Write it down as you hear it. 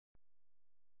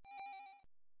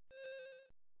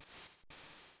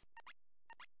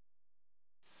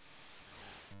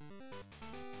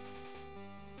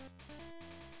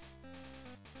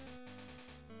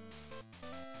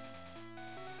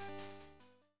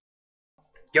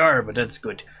Yar, but that's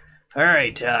good.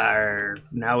 Alright,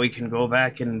 now we can go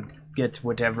back and get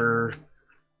whatever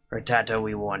Rattata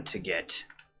we want to get.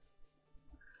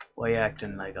 Why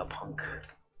acting like a punk?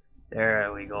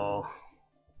 There we go.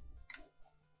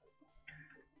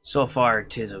 So far,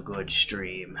 'tis a good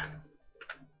stream.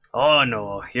 Oh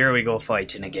no, here we go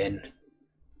fighting again.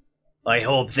 I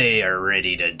hope they are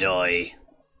ready to die.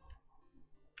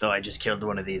 Though I just killed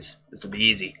one of these. This will be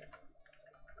easy.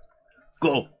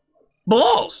 Go!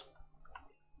 Balls!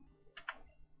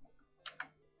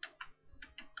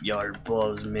 Your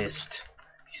balls missed.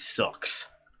 He sucks.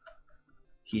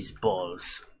 He's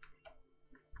balls.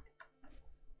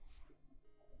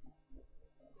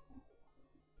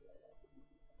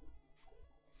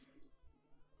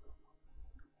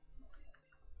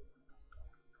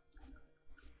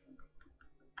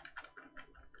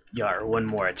 Yar, one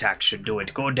more attack should do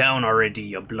it. Go down already,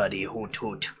 you bloody hoot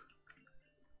hoot.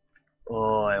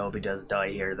 Oh, I hope he does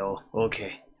die here, though.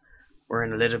 Okay. We're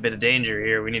in a little bit of danger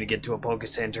here. We need to get to a Poke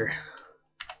Center.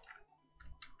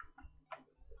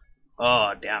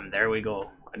 Oh, damn, there we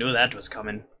go. I knew that was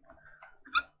coming.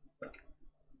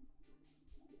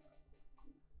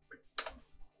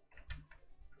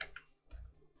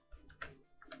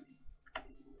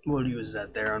 We'll use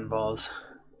that there on balls.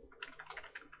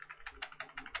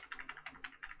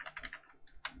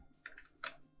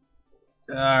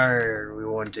 We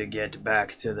want to get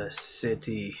back to the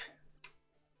city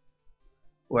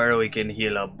where we can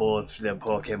heal up both the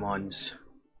Pokemons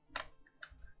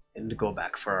and go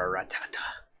back for our Rattata.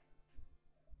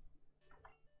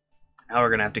 Now we're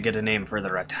gonna have to get a name for the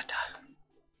Rattata.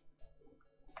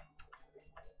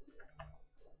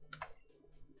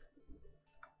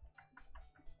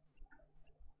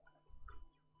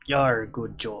 Yar,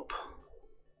 good job.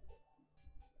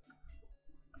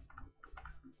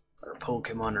 Our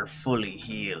Pokemon are fully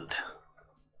healed.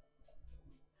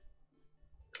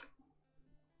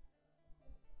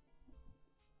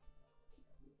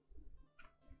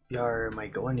 Yar, am I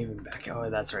going even back? Oh,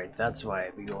 that's right. That's why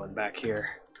I'd be going back here.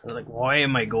 I was like, why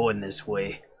am I going this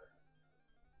way?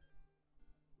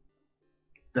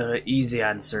 The easy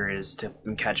answer is to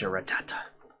catch a Rattata.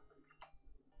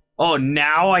 Oh,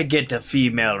 now I get a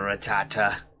female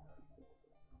Rattata.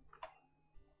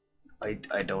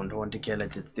 I don't want to kill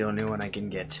it. It's the only one I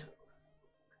can get.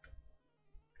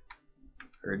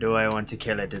 Or do I want to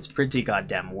kill it? It's pretty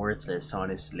goddamn worthless,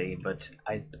 honestly. But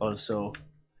I also...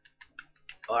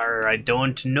 Or I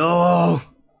don't know.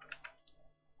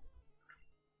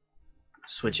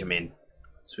 Switch him in.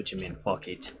 Switch him in. Fuck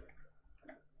it.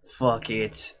 Fuck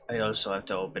it. I also have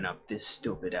to open up this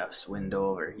stupid ass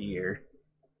window over here.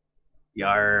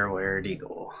 Yar, where'd he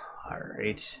go?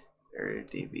 Alright. Where'd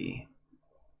he be?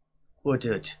 What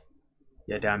it?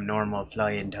 Ya damn normal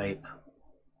flying type.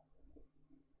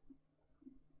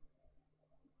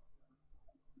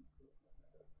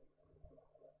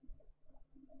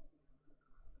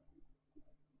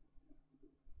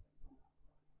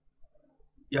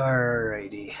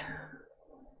 Alrighty.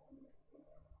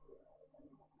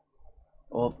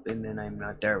 Oh, and then I'm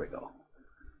not. There we go.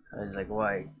 I was like,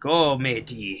 why? Go,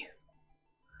 matey.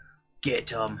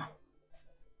 Get him.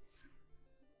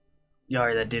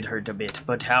 Yar, that did hurt a bit,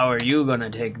 but how are you gonna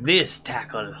take this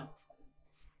tackle?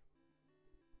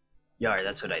 Yar,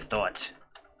 that's what I thought.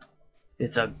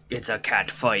 It's a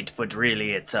cat fight, but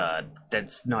really that's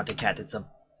not a cat, it's a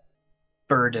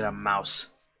bird and a mouse.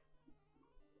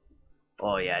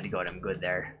 Oh yeah, I got him good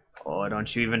there. Oh,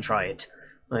 don't you even try it.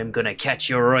 I'm gonna catch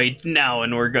you right now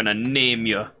and we're gonna name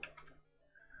you.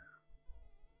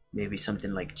 Maybe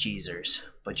something like Cheezers,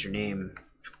 but your name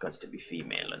has to be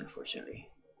female, unfortunately.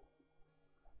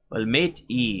 Well, Mate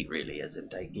E really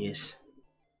isn't, I guess.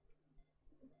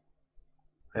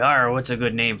 Yar, what's a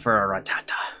good name for a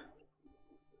Rattata?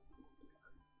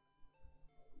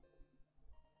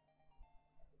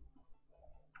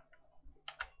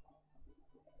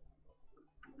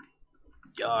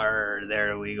 Yar,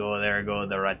 there we go, there go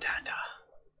the Rattata.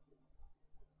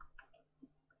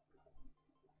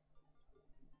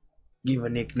 Give a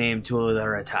nickname to the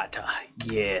Rattata.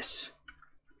 Yes.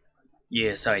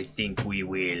 Yes, I think we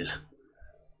will.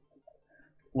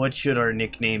 What should our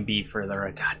nickname be for the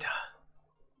Rattata?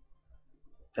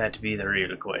 That be the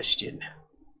real question.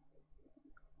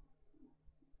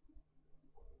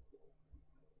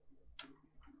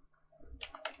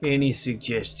 Any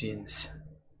suggestions?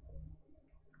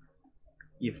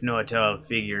 If not, I'll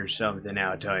figure something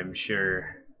out, I'm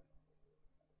sure.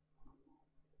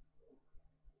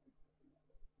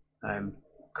 I'm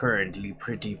currently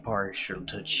pretty partial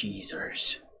to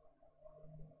Cheezers.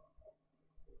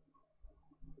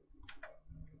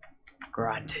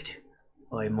 Granted.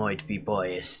 I might be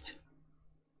biased.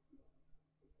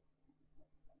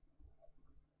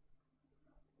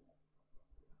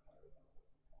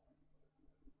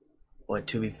 But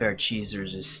to be fair,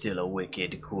 Cheezers is still a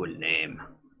wicked cool name.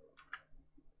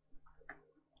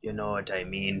 You know what I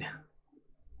mean?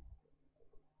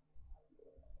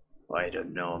 I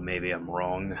don't know, maybe I'm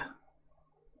wrong.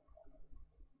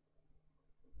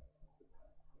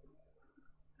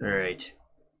 Alright,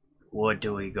 what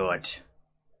do we got?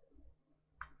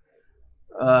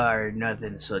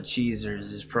 Nothing, so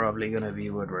Cheezers is probably gonna be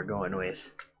what we're going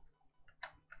with.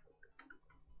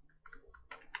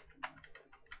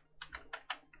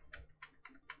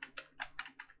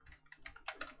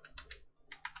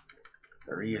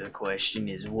 The real question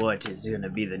is, what is gonna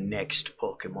be the next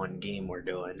Pokemon game we're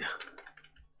doing?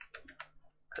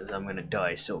 Because I'm gonna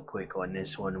die so quick on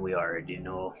this one, we already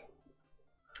know.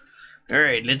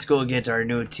 Alright, let's go get our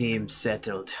new team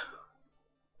settled.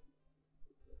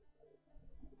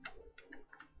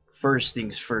 First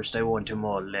things first, I want them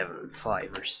all level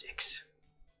 5 or 6.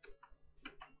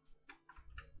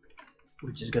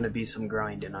 Which is gonna be some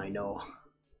grinding, I know.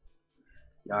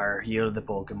 Yar, heal the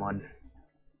Pokemon.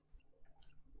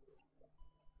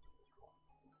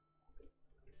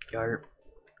 Yar,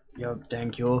 yup,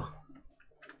 thank you.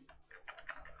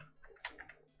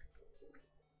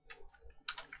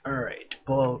 Alright,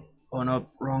 oh no,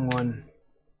 wrong one.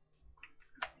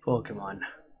 Pokemon.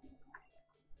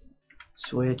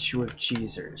 Switch with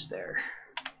Cheezers there.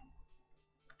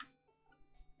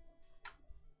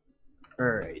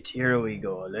 Alright, here we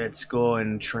go. Let's go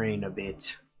and train a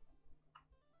bit.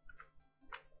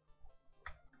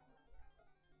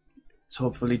 So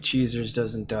hopefully Cheezers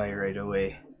doesn't die right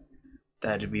away.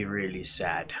 That'd be really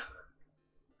sad.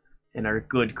 And our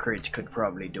good crit could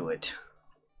probably do it.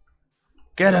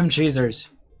 Get him, Cheezers!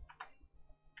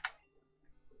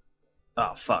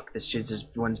 Oh fuck, this Cheezers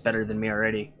one's better than me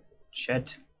already.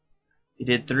 Shit. He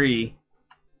did 3.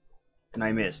 And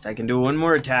I missed. I can do one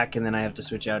more attack and then I have to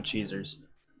switch out Cheezers.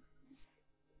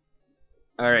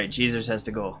 Alright, Cheezers has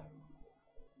to go.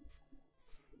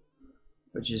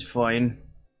 Which is fine.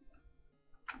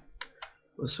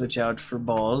 We'll switch out for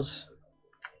balls.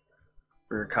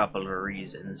 For a couple of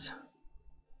reasons.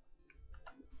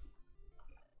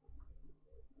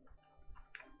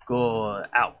 Go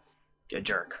out, you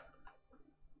jerk.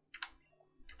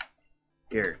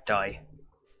 Here, die.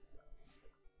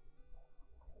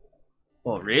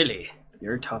 Oh, really?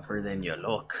 You're tougher than you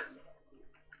look.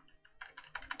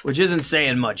 Which isn't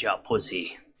saying much, you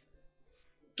pussy.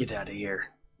 Get out of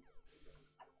here.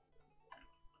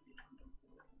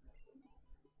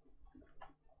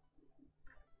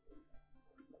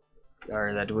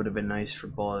 Or that would have been nice for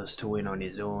Balls to win on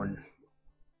his own.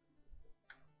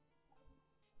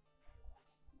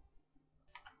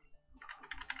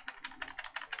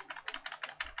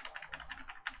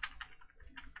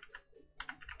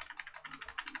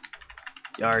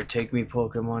 Yar, take me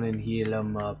Pokemon and heal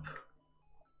him up.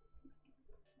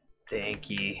 Thank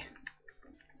ye.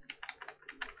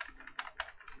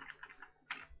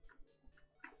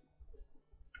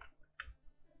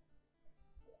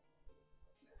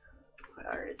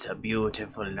 It's a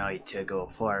beautiful night to go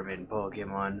farming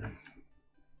Pokemon.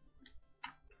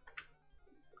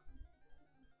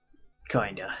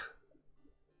 Kinda.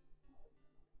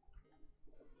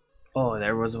 Oh,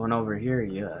 there was one over here.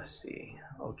 Yeah, see.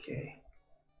 Okay.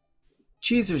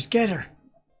 Cheezers, get her!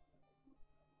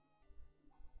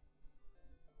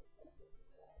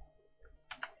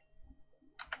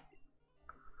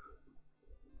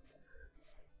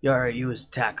 Yara, use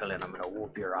tackle and I'm gonna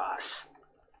whoop your ass.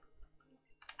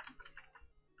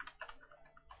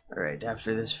 Alright,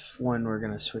 after this one we're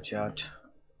gonna switch out.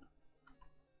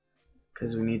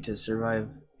 Because we need to survive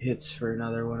hits for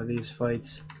another one of these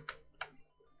fights.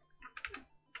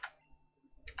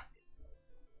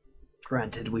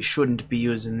 Granted, we shouldn't be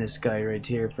using this guy right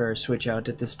here for our switch out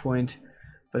at this point.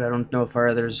 But I don't know if our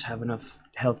others have enough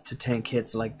health to tank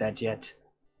hits like that yet.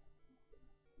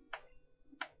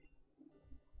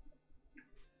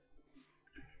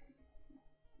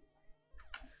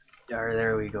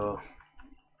 There we go.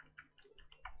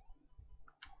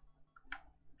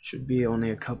 Should be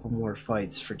only a couple more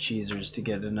fights for Cheezers to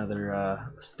get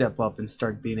another step up and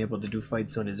start being able to do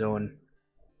fights on his own.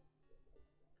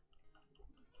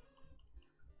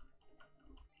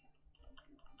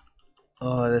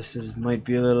 Oh, this might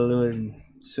be a little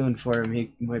soon for him.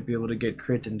 He might be able to get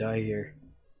crit and die here.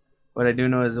 What I do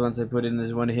know is once I put in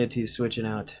this one hit, he's switching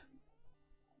out.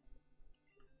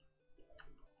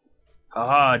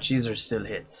 Haha, Cheezer still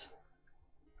hits.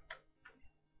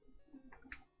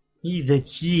 He's a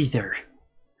cheeser.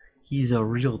 He's a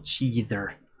real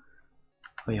cheeser.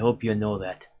 I hope you know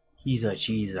that. He's a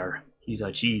cheeser. He's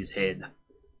a cheesehead.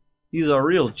 He's a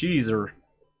real cheeser.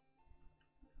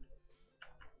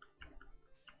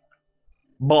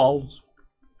 Balls.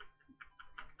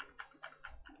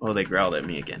 Oh, they growled at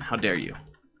me again. How dare you?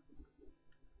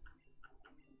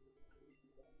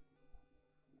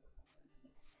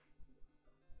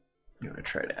 I'm gonna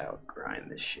try to outgrind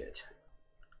this shit.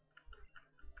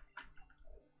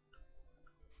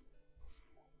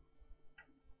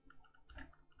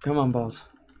 Come on, balls.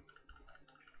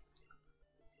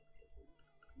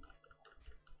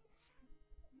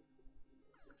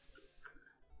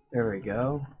 There we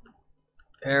go.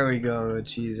 There we go,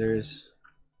 cheesers.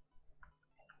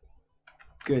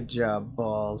 Good job,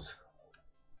 balls.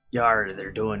 Yar,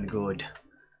 they're doing good.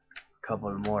 A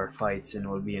couple more fights and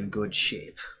we'll be in good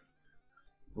shape.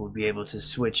 We'll be able to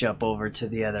switch up over to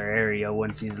the other area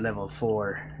once he's level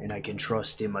 4 and I can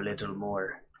trust him a little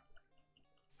more.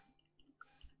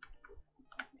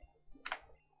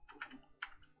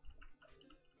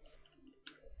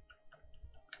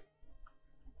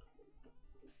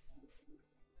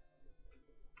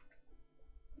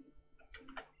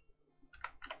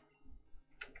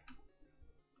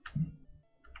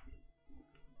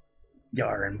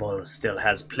 Yarn Bull still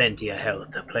has plenty of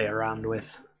health to play around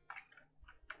with.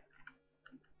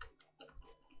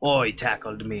 Oh, he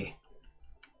tackled me.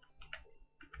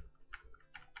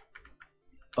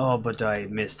 Oh, but I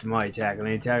missed my tackle.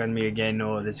 He tackled me again.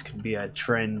 Oh, this could be a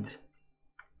trend.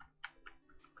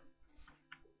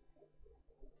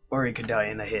 Or he could die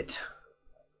in a hit.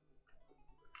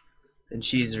 And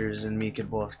Cheezers and me could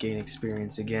both gain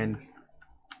experience again.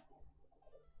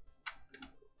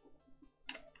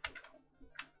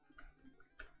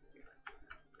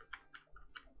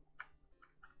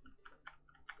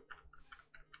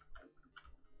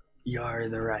 Yar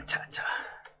the Ratata.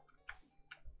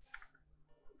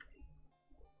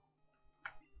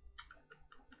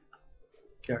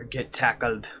 Yar, get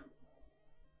tackled.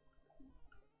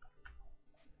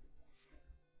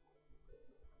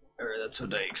 Or that's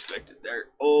what I expected there.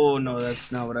 Oh no,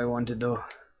 that's not what I wanted though.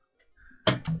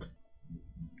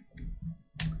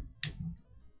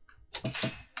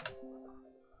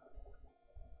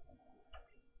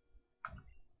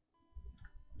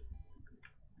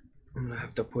 I'm gonna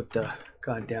have to put the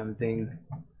goddamn thing,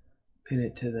 pin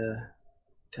it to the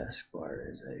taskbar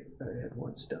as I had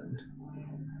once done.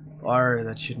 Or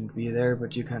that shouldn't be there,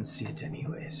 but you can't see it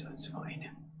anyway, so it's fine.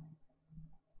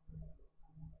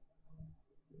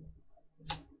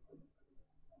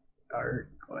 Or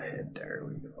go ahead, there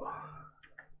we go.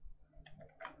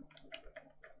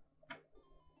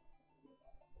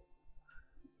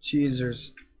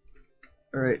 Cheezers.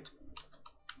 Alright.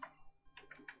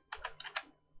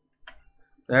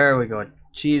 There we go.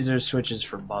 Cheezer switches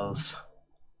for balls.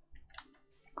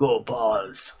 Go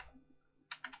balls.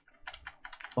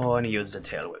 Oh, and he used the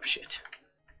tail whip shit.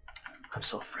 I'm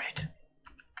so afraid.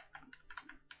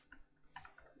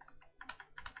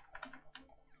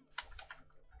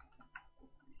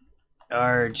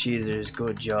 Alright, Cheezers,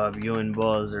 good job. You and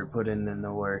balls are putting in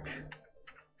the work.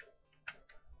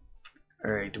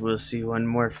 Alright, we'll see one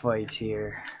more fight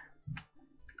here.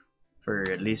 For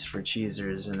at least for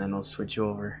Cheezers, and then we'll switch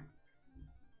over.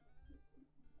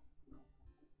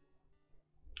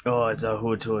 Oh, it's a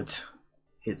hoot hoot.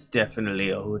 It's definitely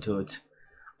a hoot hoot.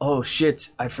 Oh shit,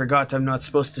 I forgot I'm not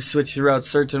supposed to switch throughout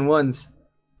certain ones.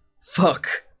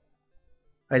 Fuck.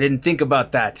 I didn't think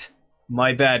about that.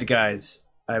 My bad, guys.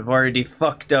 I've already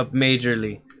fucked up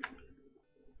majorly.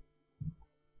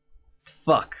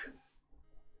 Fuck.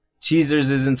 Cheezers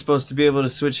isn't supposed to be able to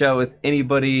switch out with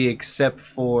anybody except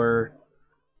for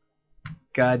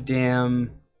goddamn.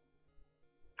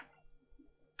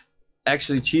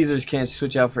 Actually, Cheezers can't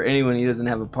switch out for anyone. He doesn't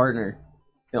have a partner.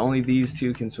 And only these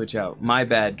two can switch out. My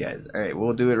bad, guys. Alright,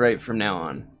 we'll do it right from now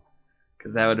on.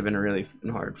 Because that would have been really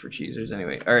hard for Cheezers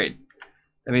anyway. Alright.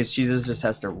 That means Cheezers just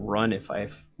has to run if I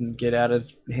get out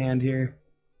of hand here.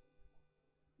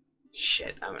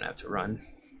 Shit, I'm gonna have to run.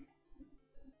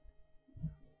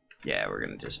 Yeah, we're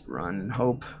gonna just run and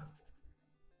hope.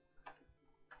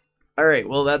 Alright,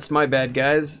 well that's my bad,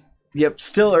 guys. Yep,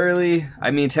 still early.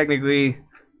 I mean, technically,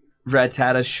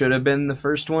 Rattata should have been the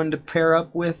first one to pair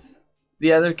up with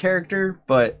the other character,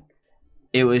 but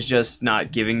it was just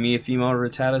not giving me a female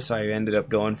Rattata, so I ended up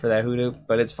going for that Hoodoo,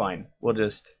 but it's fine. We'll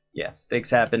just, yeah, mistakes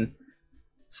happen.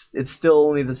 It's still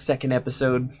only the second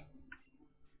episode,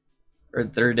 or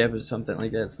third episode, something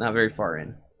like that. It's not very far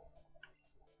in.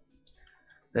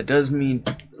 That does mean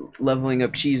leveling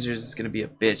up Cheezers is going to be a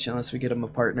bitch unless we get him a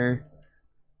partner.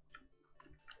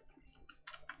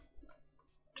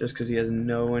 Just because he has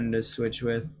no one to switch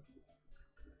with.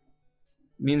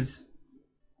 Means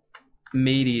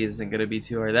matey isn't going to be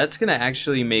too hard. That's going to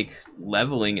actually make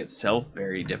leveling itself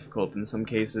very difficult in some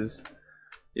cases.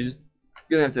 You're just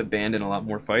going to have to abandon a lot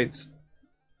more fights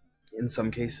in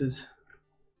some cases.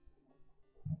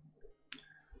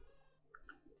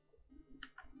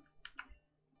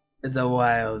 It's a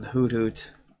wild hoot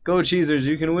hoot. Go Cheezers,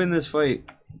 you can win this fight.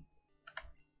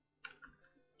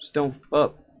 Just don't f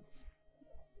up.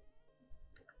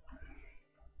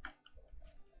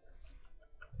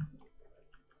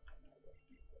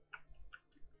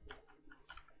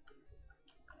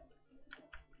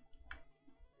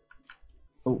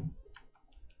 Oh.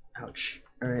 Ouch.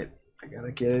 Alright. I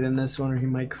gotta get it in this one or he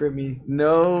might crit me.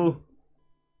 No!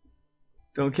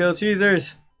 Don't kill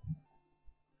Cheezers!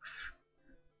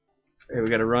 Alright, we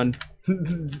gotta run.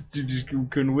 Just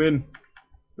couldn't win.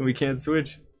 And we can't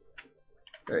switch.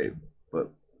 Alright, but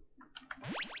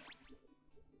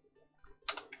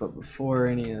before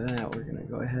any of that, we're gonna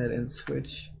go ahead and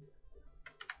switch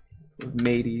with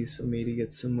Matey, so Matey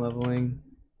gets some leveling.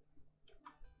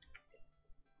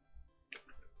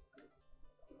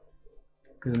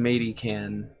 Because Matey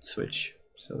can switch,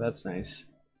 so that's nice.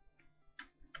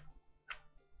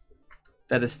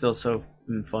 That is still so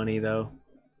funny though.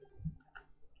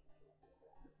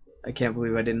 I can't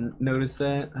believe I didn't notice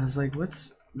that. I was like, why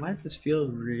does this feel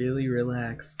really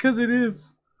relaxed? Cause it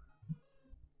is.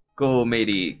 Go,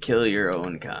 matey, kill your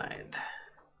own kind.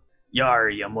 Yar,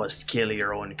 you must kill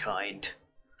your own kind.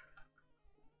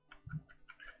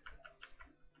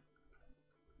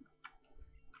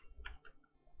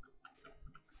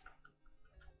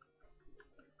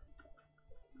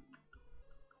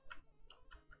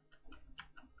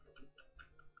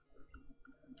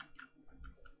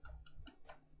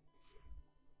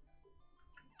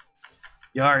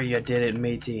 Yar, you did it,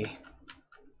 matey.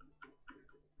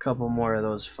 Couple more of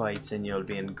those fights and you'll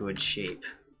be in good shape.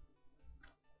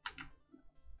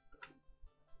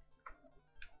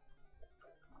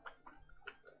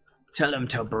 Tell him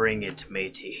to bring it,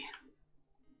 matey.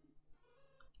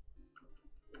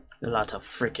 A lot of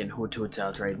frickin' hoot hoots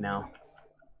out right now.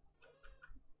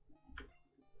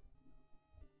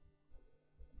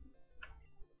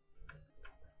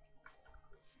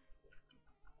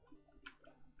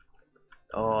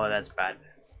 Oh, that's bad.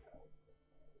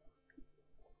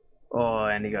 Oh,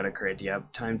 and he got a crit.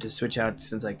 Yep, time to switch out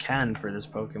since I can for this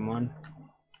Pokemon.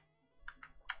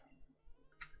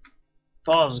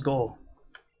 Balls, go.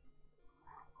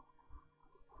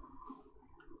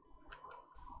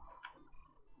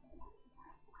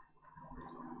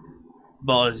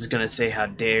 Balls is gonna say, how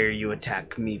dare you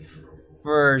attack me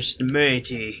first,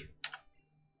 matey.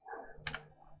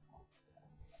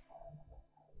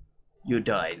 You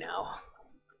die now.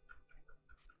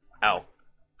 Ow.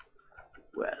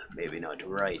 Well, maybe not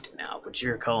right now, but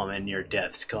you're coming. Your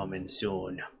death's coming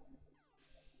soon.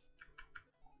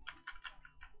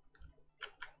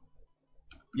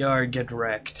 Yard, get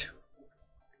wrecked.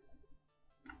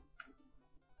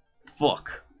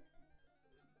 Fuck.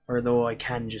 Or though I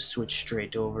can just switch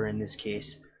straight over in this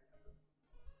case.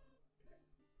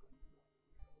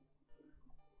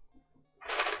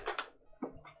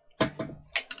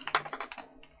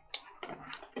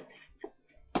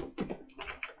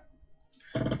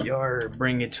 Yar,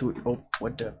 bring it to. Oh,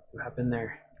 what the happened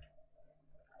there?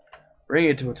 Bring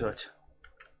it to it.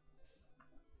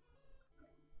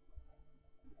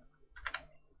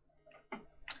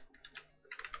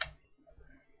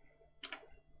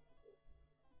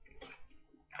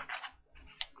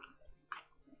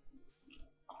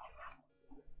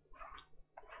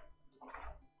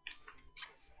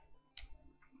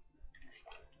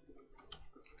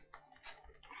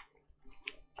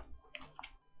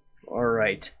 All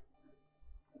right.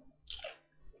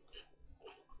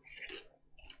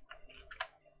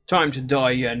 Time to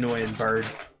die, you annoying bird.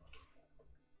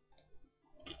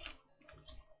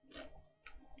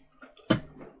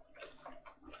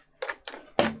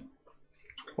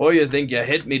 Oh, you think you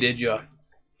hit me, did you?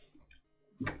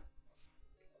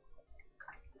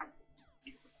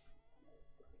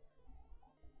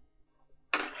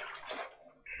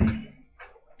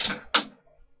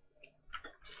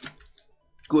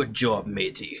 Good job,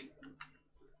 matey.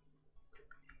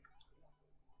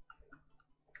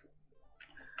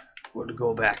 We'll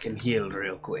go back and heal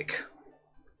real quick.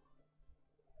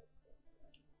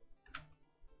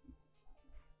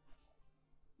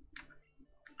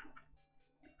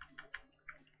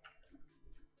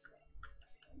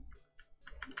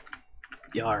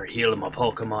 Yar, heal my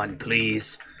Pokemon,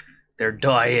 please. They're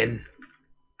dying.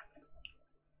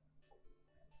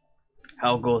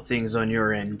 How go things on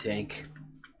your end, Tank?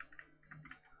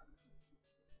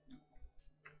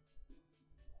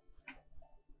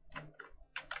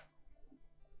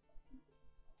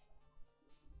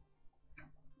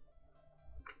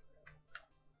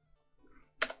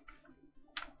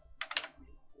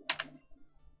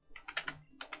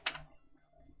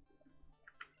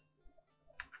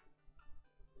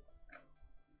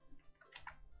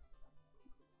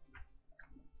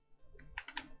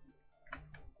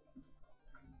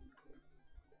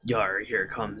 Yar, here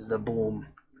comes the boom.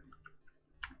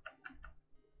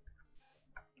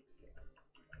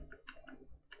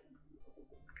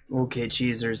 Okay,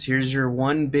 cheesers, here's your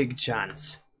one big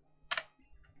chance.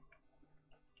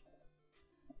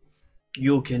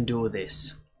 You can do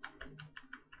this.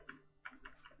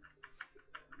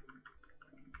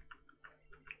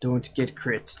 Don't get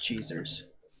crits, cheesers.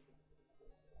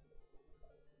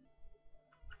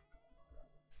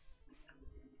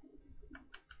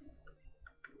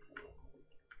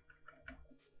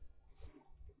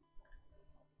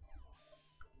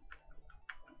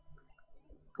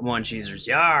 Come on, cheesers.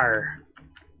 Yar!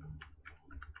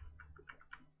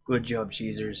 Good job,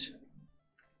 cheesers.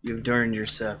 You've earned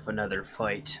yourself another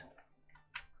fight.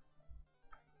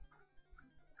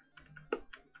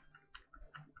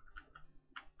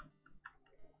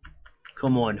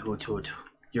 Come on, Hoot Hoot.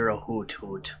 You're a Hoot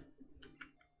Hoot.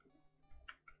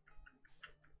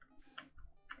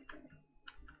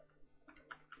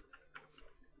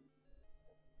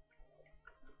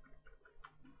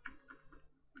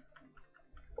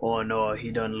 Oh no,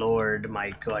 he done lowered my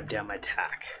goddamn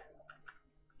attack.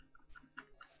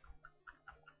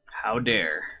 How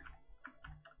dare.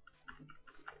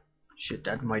 Shit,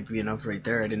 that might be enough right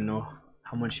there. I didn't know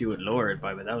how much he would lower it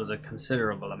by, but that was a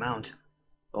considerable amount.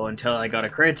 Oh, until I got a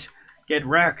crit. Get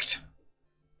wrecked.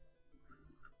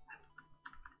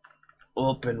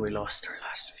 Oh, and we lost our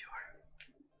last viewer.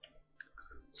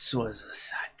 This was a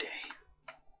sad day.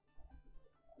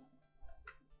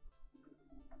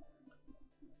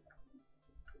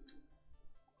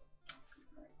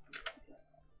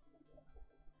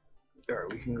 Or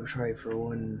we can go try for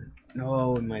one.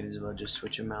 No, we might as well just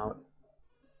switch him out.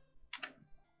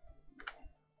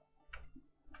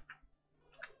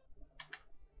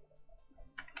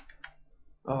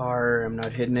 Or I'm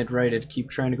not hitting it right. It keep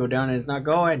trying to go down and it's not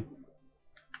going.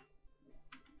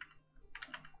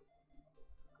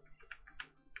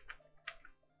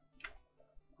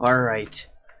 Alright.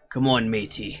 Come on,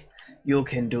 matey. You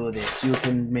can do this. You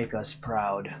can make us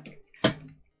proud.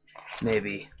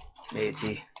 Maybe.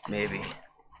 Matey. Maybe.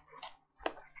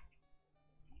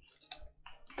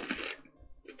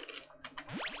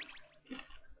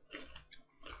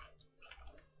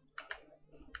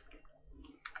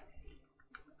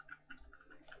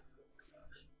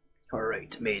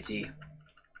 Alright, matey.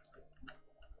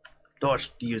 Don't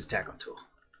use tackle tool.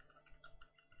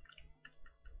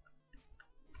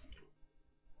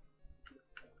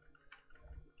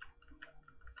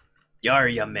 Yar,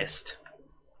 you missed.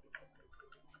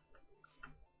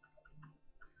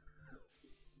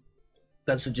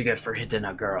 That's what you get for hitting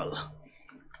a girl.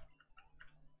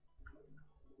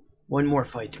 One more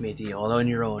fight, matey, all on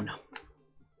your own.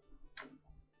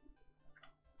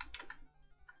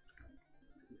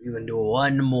 You can do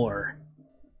one more.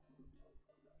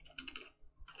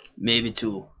 Maybe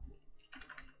two.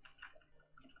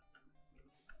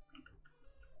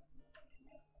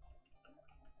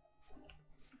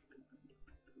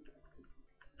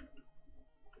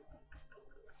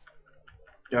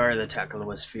 Yar, the tackle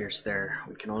was fierce there.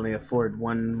 We can only afford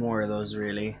one more of those,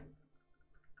 really.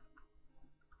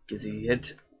 Does he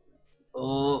hit?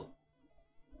 Oh.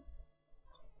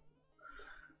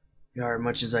 Yar,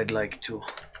 much as I'd like to.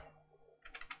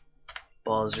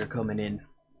 Balls are coming in.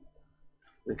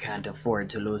 We can't afford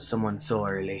to lose someone so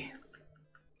early.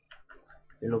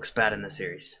 It looks bad in the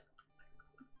series.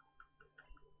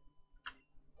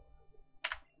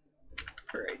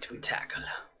 Alright, we tackle.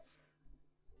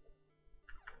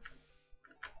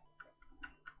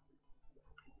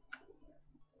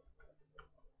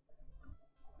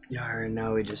 Yar, and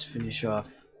now we just finish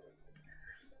off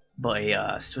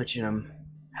by switching them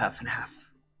half and half.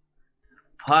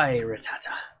 Hi,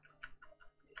 Rattata.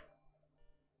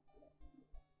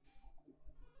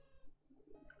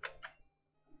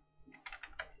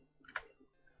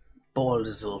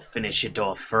 Balls will finish it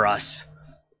off for us.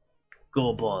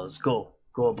 Go balls, go.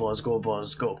 Go balls, go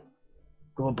balls, go.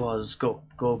 Go balls, go.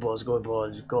 Go balls, go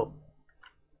balls, go.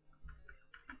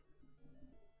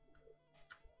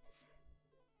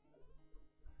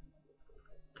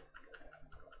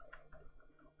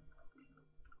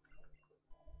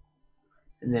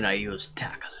 And then I used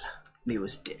tackle. And he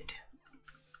was dead.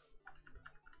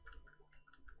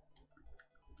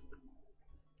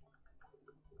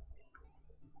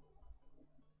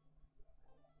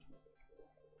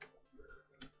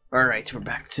 Alright, we're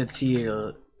back to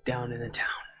Teal down in the town.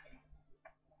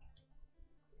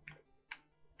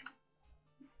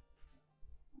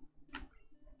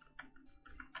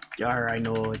 Yar, I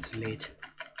know it's late.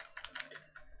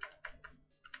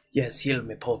 Yes, heal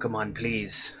me, Pokemon,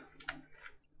 please.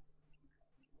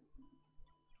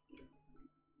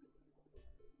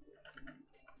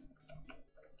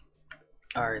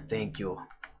 Alright, thank you.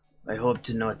 I hope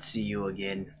to not see you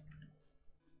again.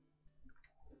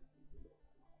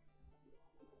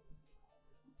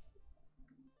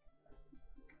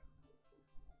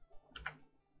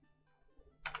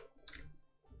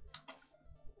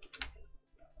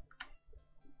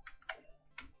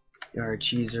 Yar,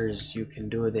 Cheezers, you can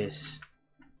do this.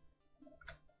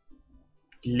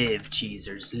 Live,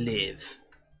 Cheezers, live.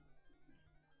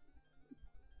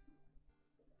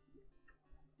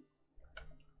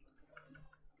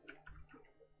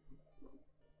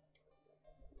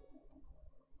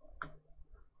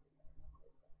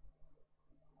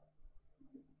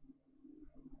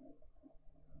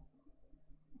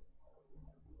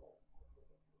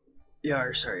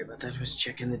 Yar, sorry about that. I was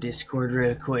checking the Discord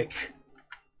real quick.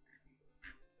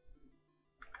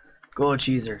 Go,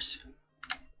 Cheezers.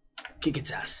 Kick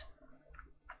its ass.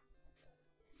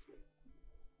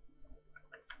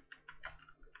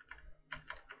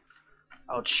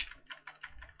 Ouch.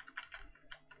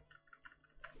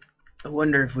 I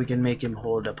wonder if we can make him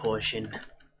hold a potion.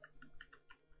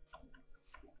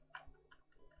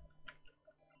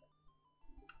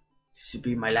 This would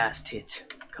be my last hit.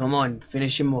 Come on,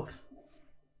 finish him off.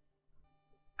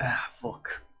 Ah,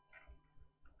 fuck.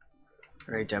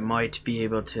 Right, I might be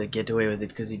able to get away with it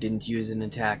because he didn't use an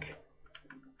attack.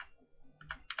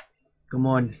 Come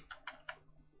on.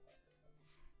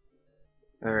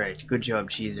 Alright, good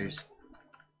job, Cheezers.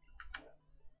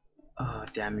 Oh,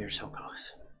 damn, you're so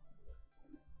close.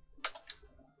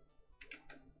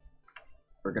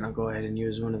 We're gonna go ahead and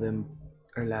use one of them,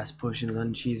 our last potions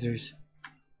on Cheezers.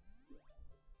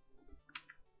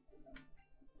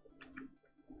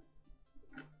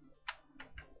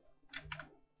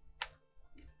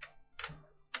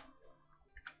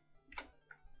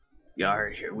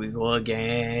 Yar, here we go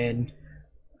again.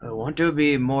 I want to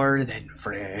be more than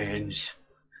friends.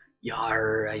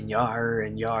 Yar and yar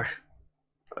and yar.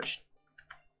 Gosh.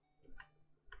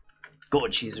 Go,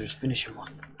 Cheezers, finish him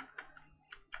off.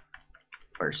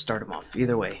 Or start him off,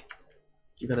 either way.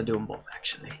 You gotta do them both,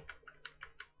 actually.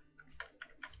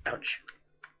 Ouch.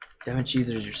 Damn it,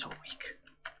 Cheezers, you're so weak.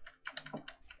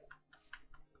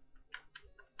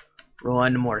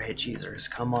 One more hit, Cheezers,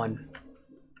 come on.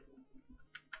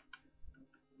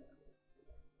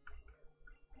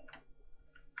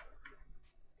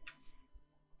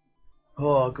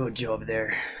 Oh, good job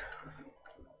there.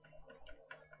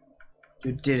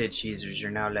 You did it, Cheezers.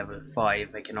 You're now level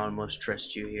 5. I can almost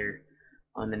trust you here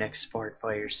on the next sport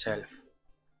by yourself.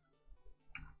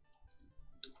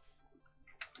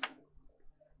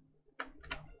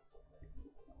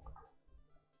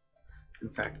 In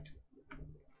fact,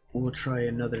 we'll try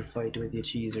another fight with you,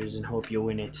 Cheezers, and hope you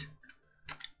win it.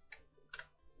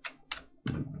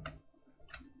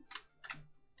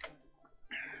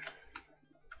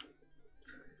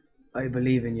 I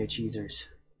believe in you, Cheezers.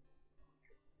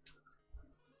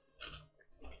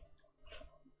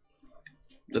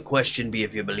 The question be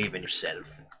if you believe in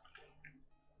yourself.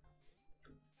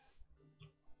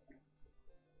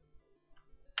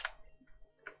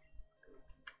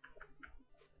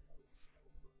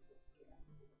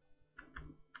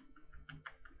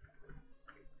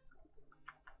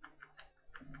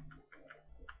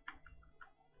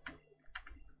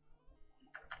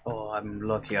 Oh, I'm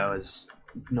lucky I was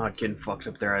not getting fucked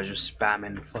up there. I was just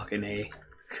spamming fucking A.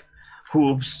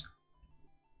 Whoops.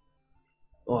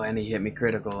 Oh, and he hit me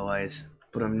critical wise.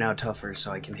 But I'm now tougher,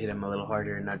 so I can hit him a little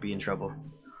harder and not be in trouble.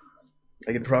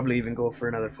 I could probably even go for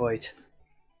another fight.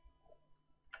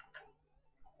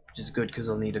 Which is good because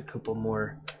I'll need a couple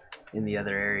more in the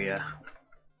other area.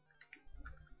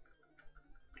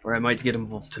 Or I might get him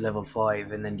both to level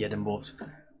 5 and then get him both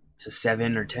to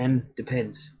 7 or 10.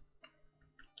 Depends.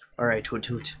 Alright, hoot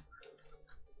hoot.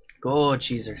 Go,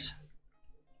 Cheezers.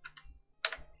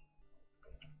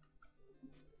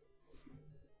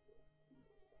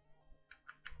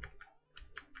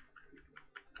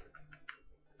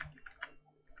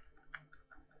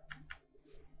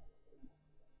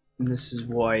 And this is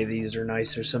why these are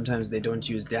nicer. Sometimes they don't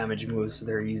use damage moves, so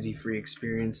they're easy free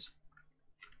experience.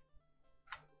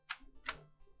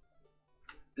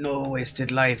 No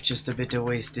wasted life, just a bit of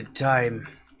wasted time.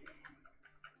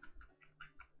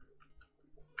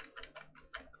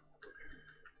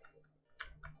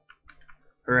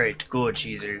 Right, go,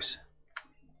 Cheezers.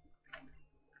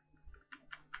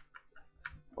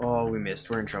 Oh, we missed.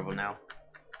 We're in trouble now.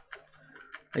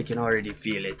 I can already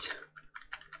feel it.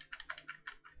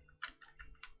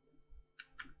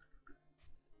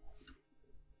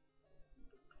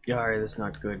 Yar, that's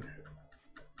not good.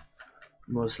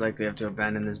 Most likely have to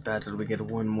abandon this battle. We get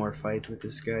one more fight with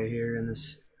this guy here and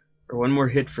this, or one more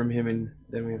hit from him, and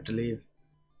then we have to leave.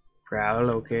 Growl,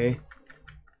 okay.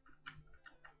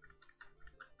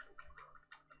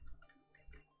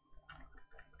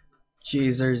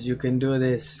 Cheezers, you can do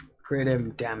this. Crit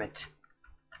him, damn it.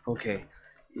 Okay,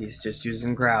 he's just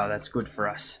using Growl. That's good for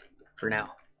us. For now.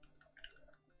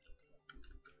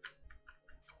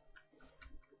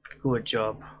 Good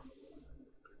job.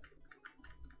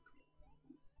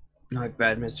 Not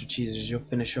bad, Mr. Cheezers. You'll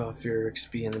finish off your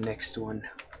XP in the next one.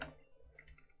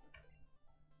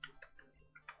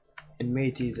 And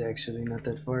Matey's actually not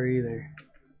that far either.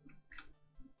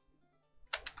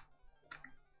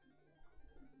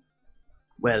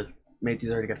 Well,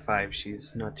 Matey's already got 5.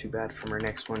 She's not too bad from her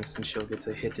next one since she'll get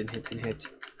to hit and hit and hit.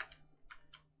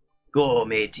 Go,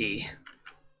 Matey!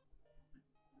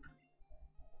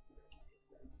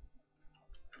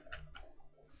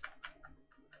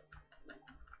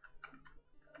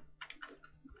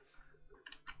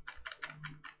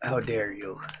 How dare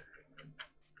you?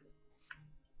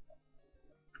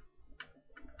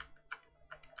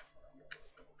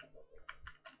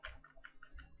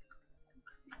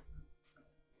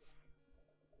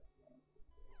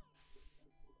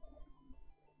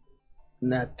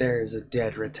 And that there is a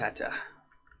dead Rattata.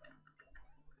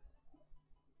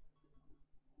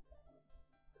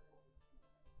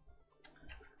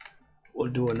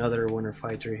 We'll do another winter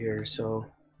fighter here, so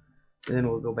then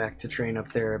we'll go back to train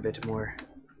up there a bit more.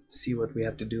 See what we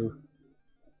have to do.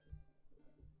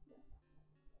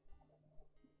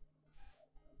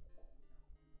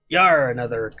 Yar,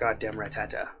 another goddamn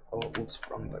Rattata. Oh, oops,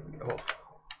 wrong button. Oh.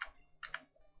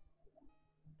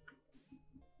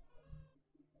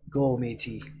 Go,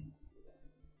 matey.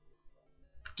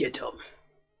 Get him.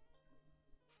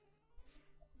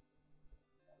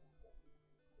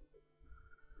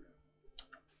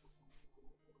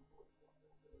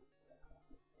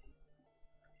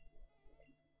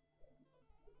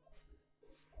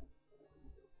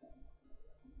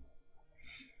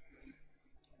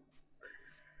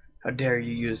 How dare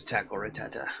you use Tackle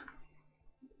Rattata?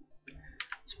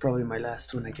 It's probably my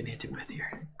last one I can hit him with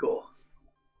here. Go.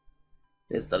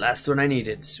 It's the last one I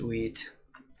needed. Sweet.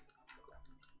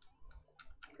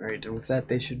 Alright, and with that,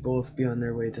 they should both be on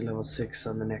their way to level 6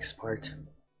 on the next part.